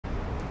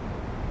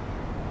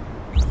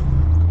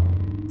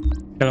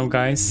Hello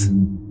guys,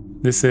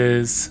 this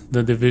is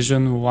the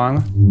Division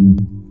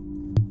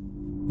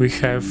 1. We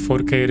have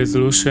 4K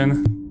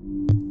resolution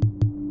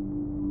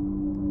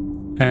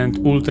and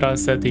ultra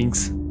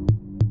settings.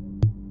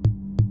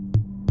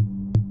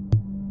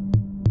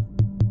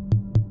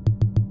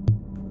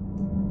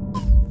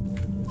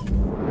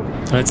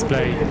 Let's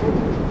play.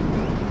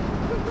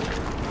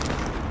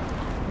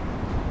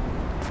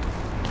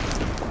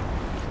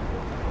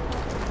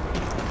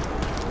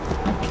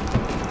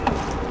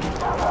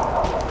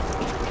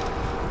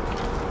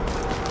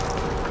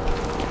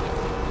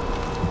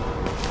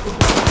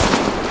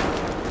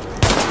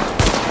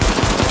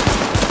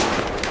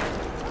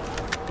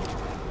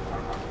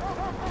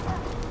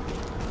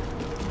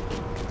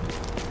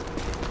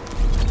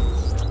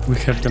 We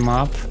have the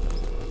map.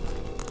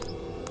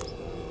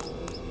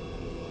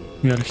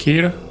 We are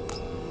here.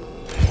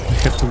 We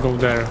have to go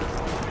there.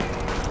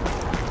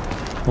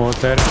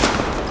 Water.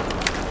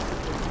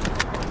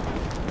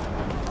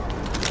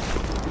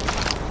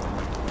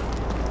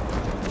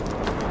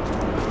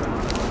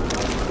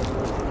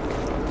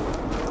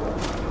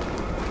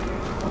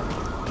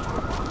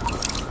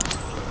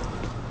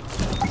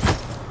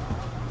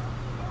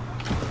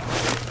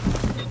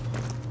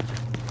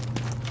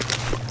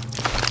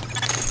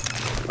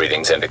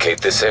 Readings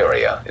indicate this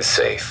area is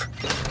safe.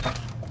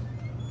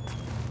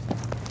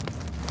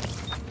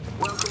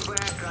 Welcome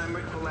back, I'm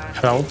Rick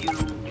Hello.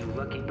 You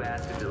lucky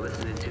bastards are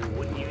listening to,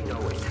 wouldn't you know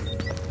it?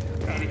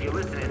 And if you're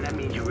listening, that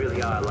means you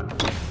really are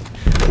lucky.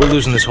 We're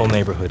losing this whole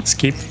neighborhood.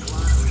 Skip.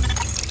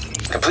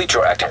 Complete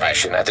your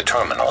activation at the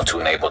terminal to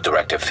enable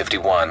Directive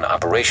 51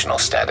 operational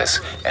status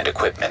and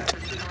equipment.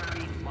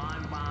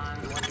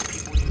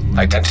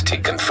 Identity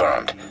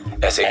confirmed.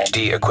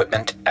 SHD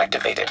equipment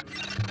activated.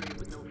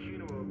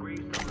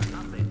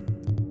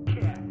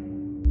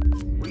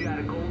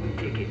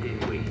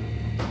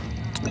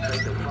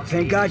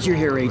 Thank God you're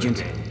here,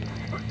 Agent.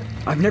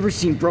 I've never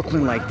seen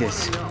Brooklyn like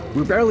this.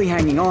 We're barely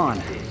hanging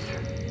on.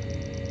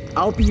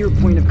 I'll be your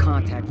point of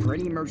contact for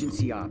any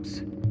emergency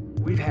ops.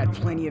 We've had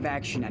plenty of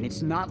action and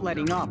it's not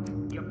letting up.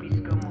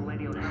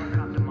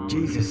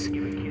 Jesus.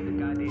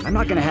 I'm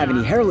not gonna have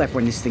any hair left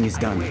when this thing is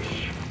done.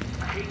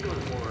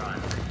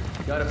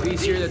 Got a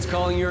piece here that's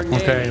calling your name.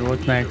 Okay,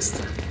 what next?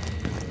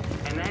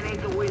 And that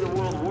ain't the way the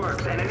world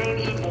works, and it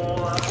ain't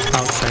Ebola.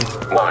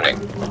 Outside.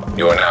 Warning.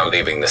 You are now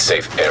leaving the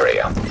safe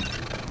area.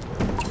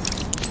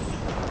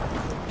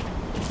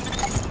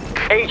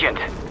 Agent,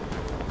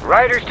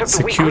 rioters took the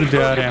weekly Secure the food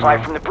supply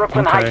arena. from the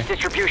Brooklyn Okay. Heights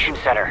distribution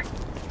center.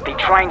 They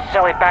try and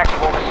sell it back to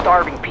all the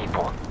starving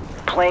people.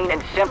 Plain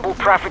and simple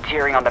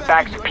profiteering on the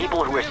backs of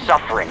people who are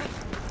suffering.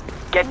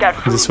 Get that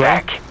food This way?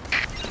 back.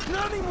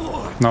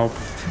 Nope.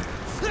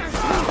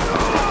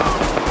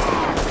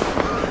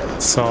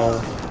 So,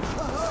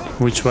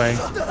 which way?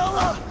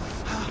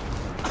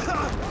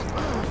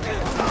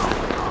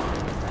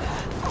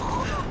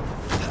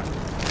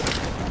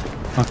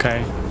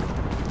 Okay.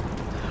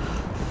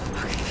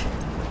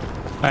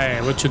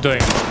 Hey, what you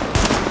doing?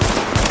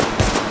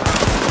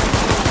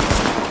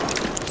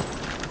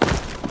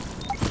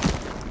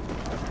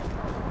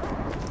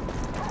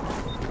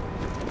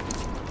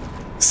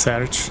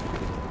 Search.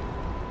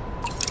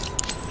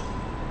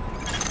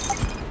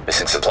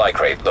 Missing supply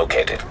crate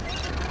located.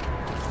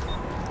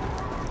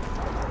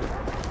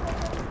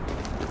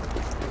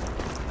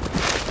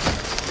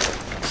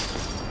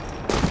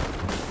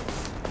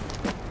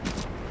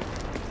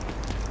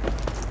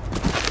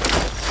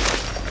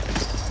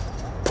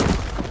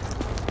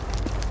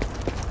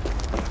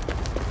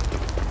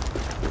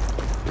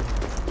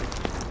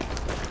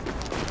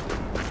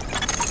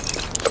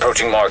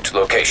 Approaching marked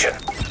location.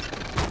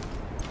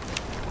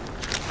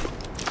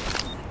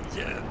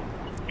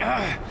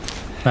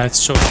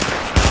 Let's show.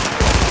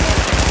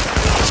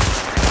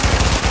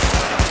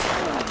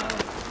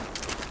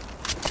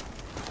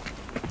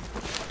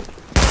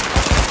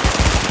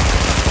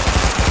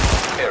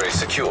 Area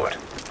secured.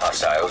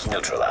 Hostiles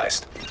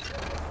neutralized.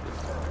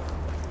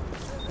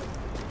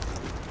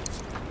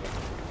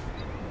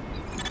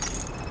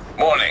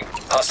 Warning.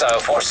 Hostile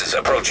forces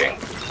approaching.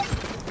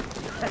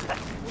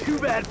 Too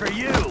bad for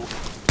you.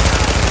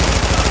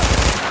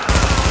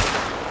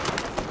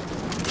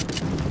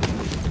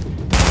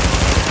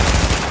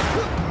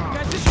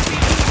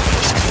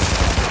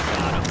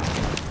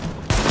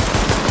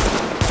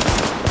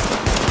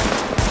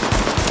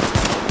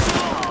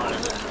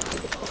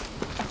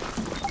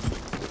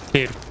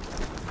 Here.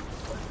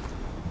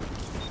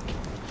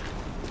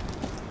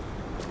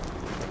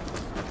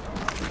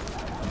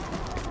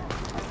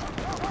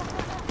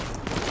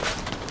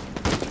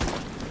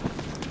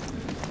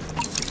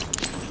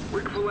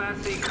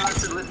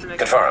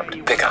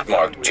 Confirmed. Pickup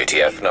marked.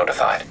 GTF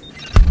notified.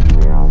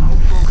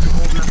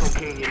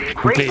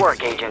 Great Complete.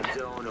 work, Agent.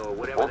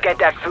 We'll get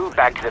that food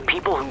back to the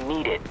people who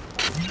need it.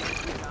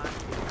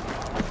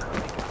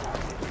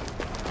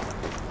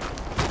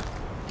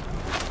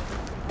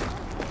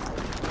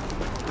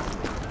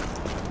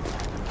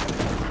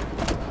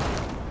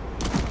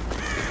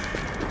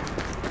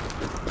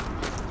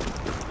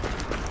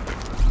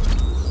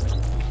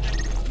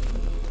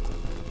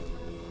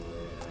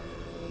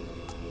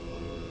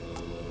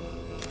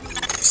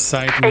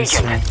 Side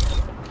mission.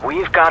 Agent,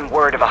 we've gotten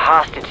word of a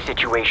hostage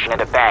situation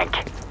at a bank.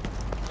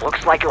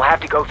 Looks like you'll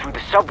have to go through the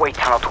subway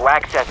tunnel to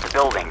access the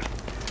building.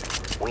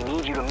 We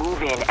need you to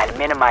move in and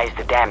minimize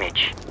the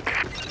damage.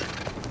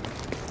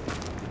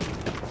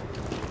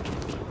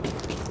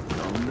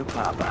 Come to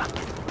Papa.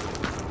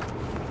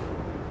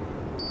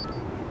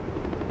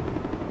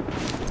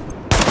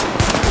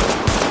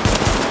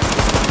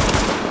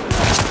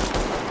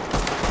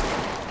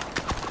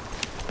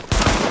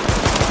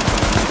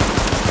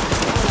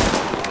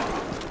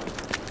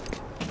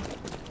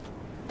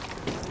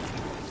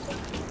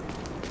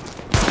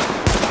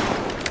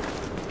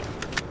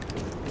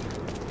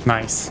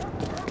 Nice.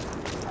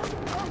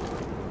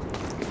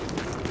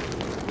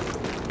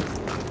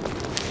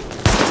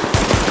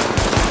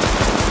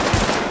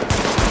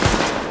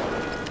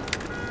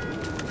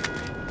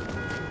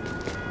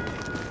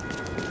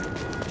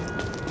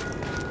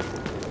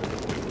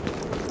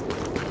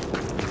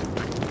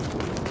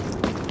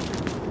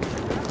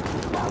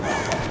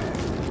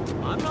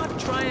 I'm not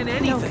trying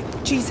anything.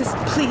 No, Jesus,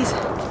 please.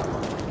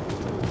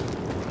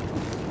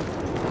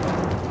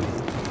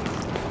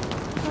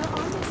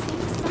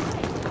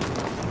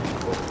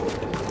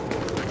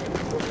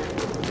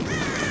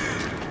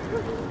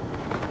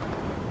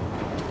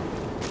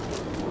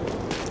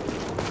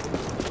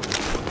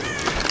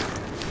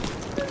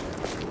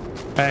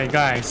 Hey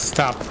guys,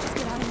 stop. Let's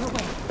get out of your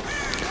way.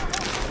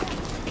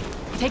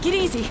 Take it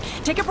easy.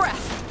 Take a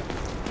breath.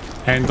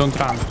 And don't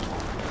run.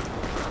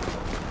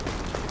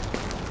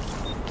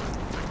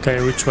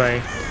 Okay, which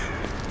way?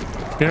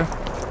 Here?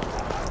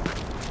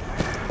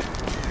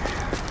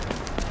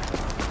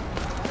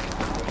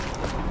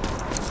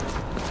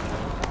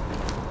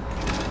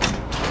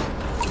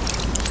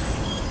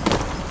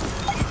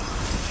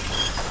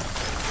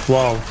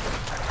 Wow.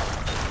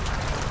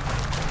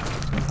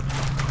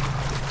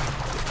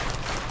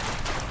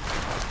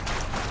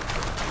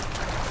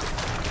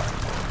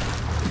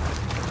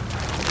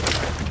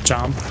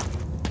 Jump.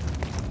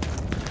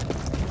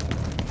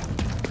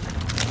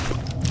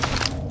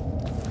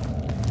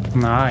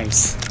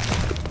 Nice.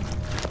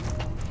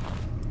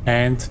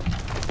 And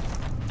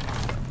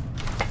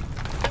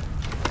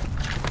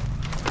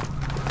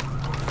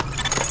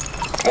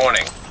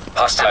Warning.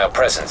 Hostile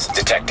presence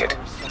detected.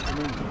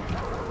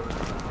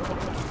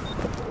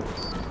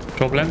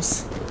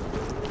 problems?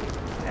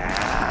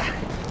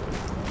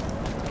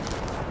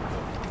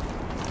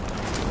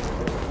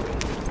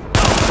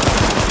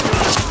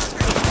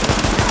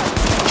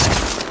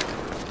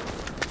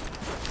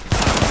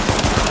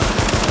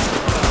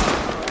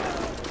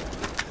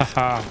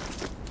 Haha.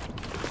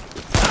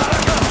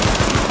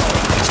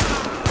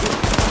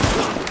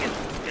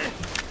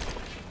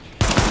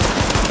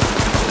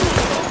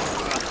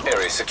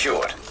 Area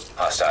secured.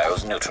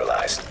 Hostiles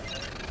neutralized.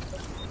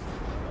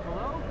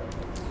 Hello?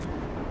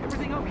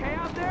 Everything okay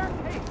out there?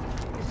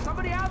 Hey, is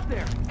somebody out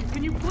there?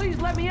 Can you please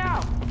let me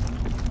out?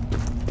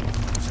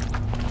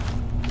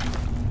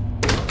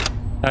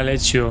 I'll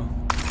let you.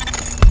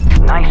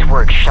 Nice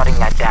work shutting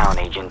that down,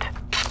 Agent.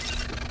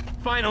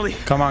 Finally.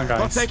 Come on, Oh,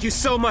 guys. thank you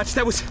so much.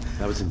 That was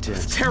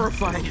intense.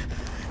 terrifying.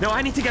 Now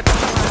I need to get the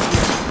hell out of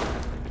here.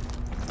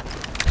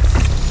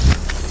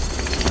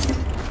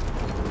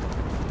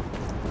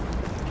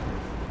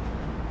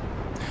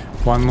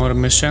 One more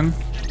mission.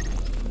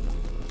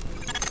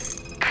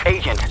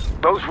 Agent,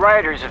 those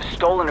rioters have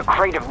stolen a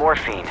crate of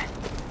morphine.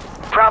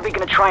 Probably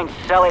gonna try and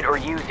sell it or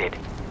use it.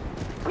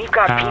 We've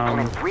got people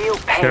in real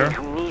pain sure.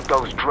 who need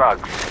those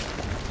drugs.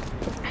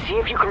 See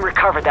if you can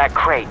recover that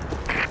crate.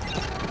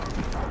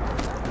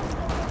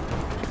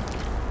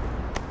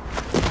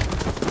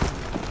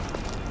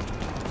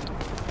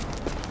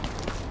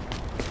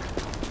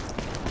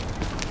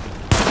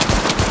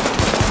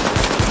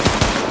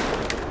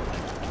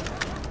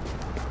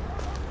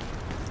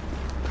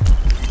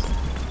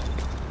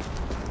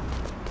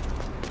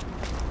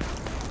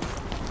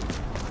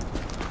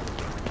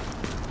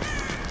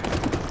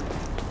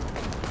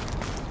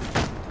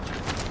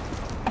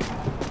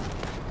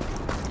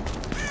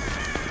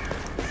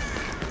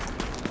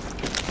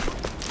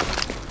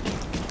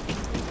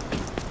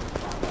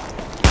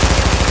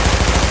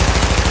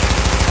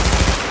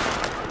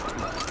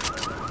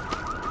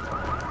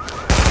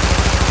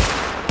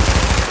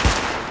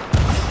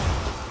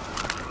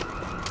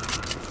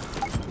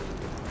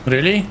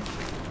 Really?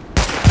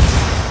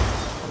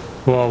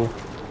 Whoa.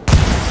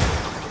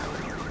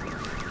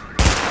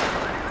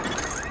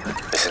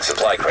 Missing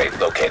supply crate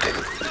located.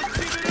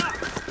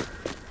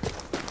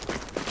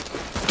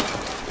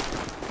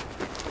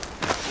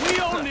 We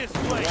own this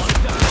place.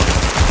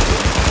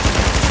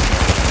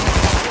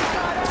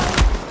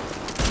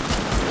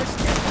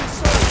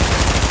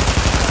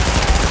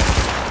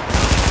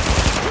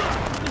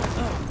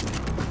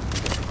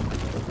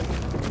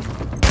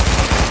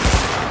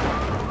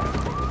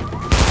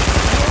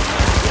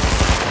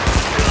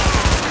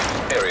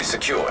 Area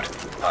secured.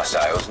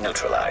 Hostiles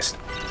neutralized.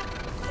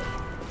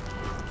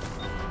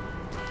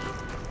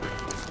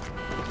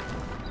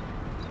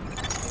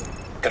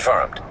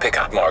 Confirmed.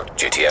 Pickup marked.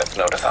 GTF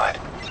notified.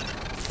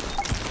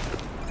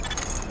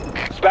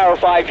 Sparrow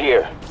 5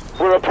 here.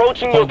 We're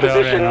approaching your Hold the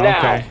position arena, now.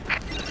 okay.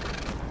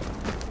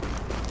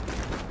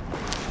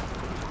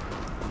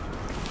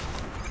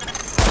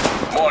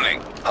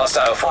 Warning.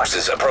 Hostile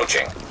forces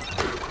approaching.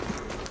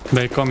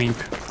 They're coming.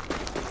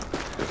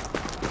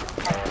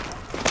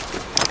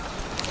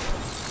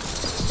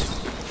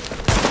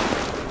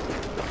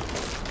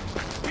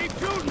 Keep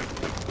shooting!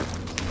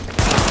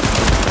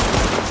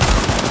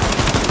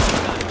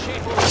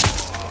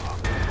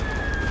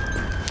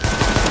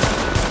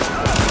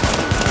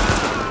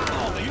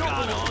 Oh, you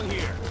don't belong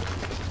here.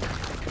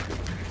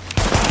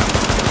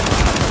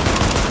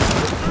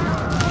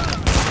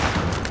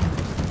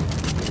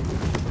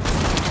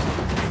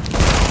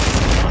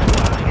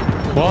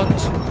 What?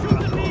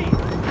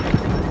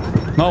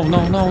 No,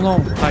 no, no, no.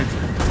 Hide.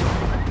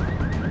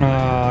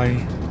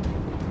 Ay.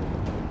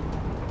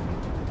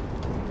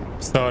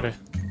 Sorry.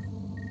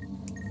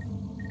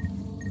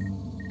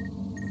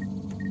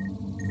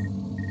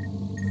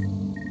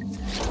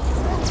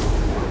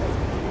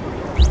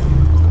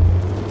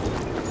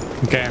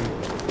 Again.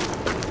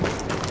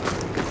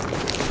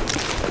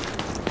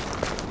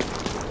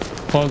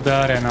 Hold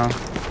the arena.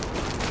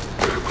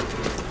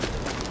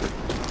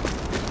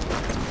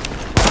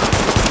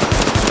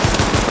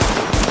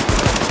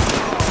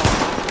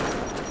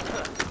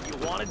 You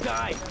wanna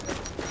die?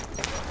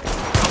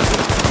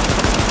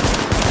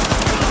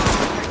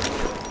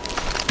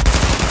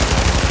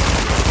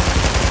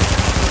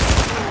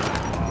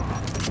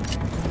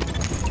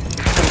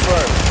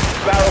 Confirmed.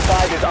 Sparrow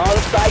 5 is on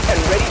site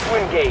and ready to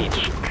engage.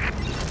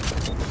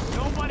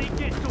 Nobody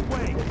gets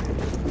away.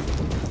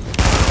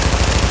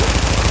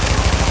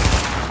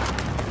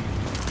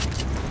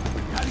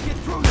 Gotta get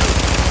through this.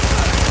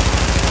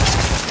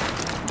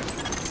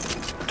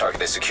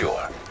 Target is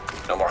secure.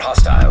 No more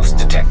hostiles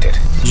detected.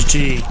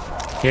 GG.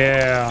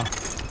 Yeah.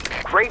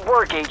 Great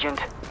work, Agent.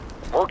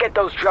 We'll get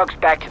those drugs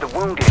back to the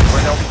wounded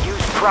where they'll be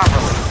used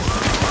properly.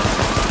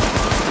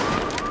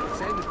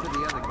 Save it for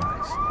the other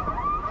guys.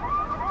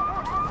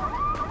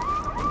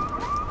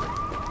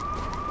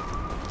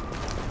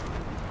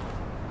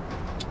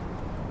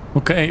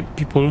 Okay,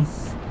 people.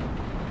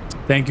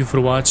 Thank you for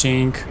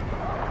watching.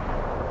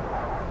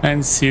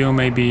 And see you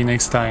maybe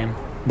next time.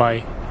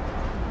 Bye.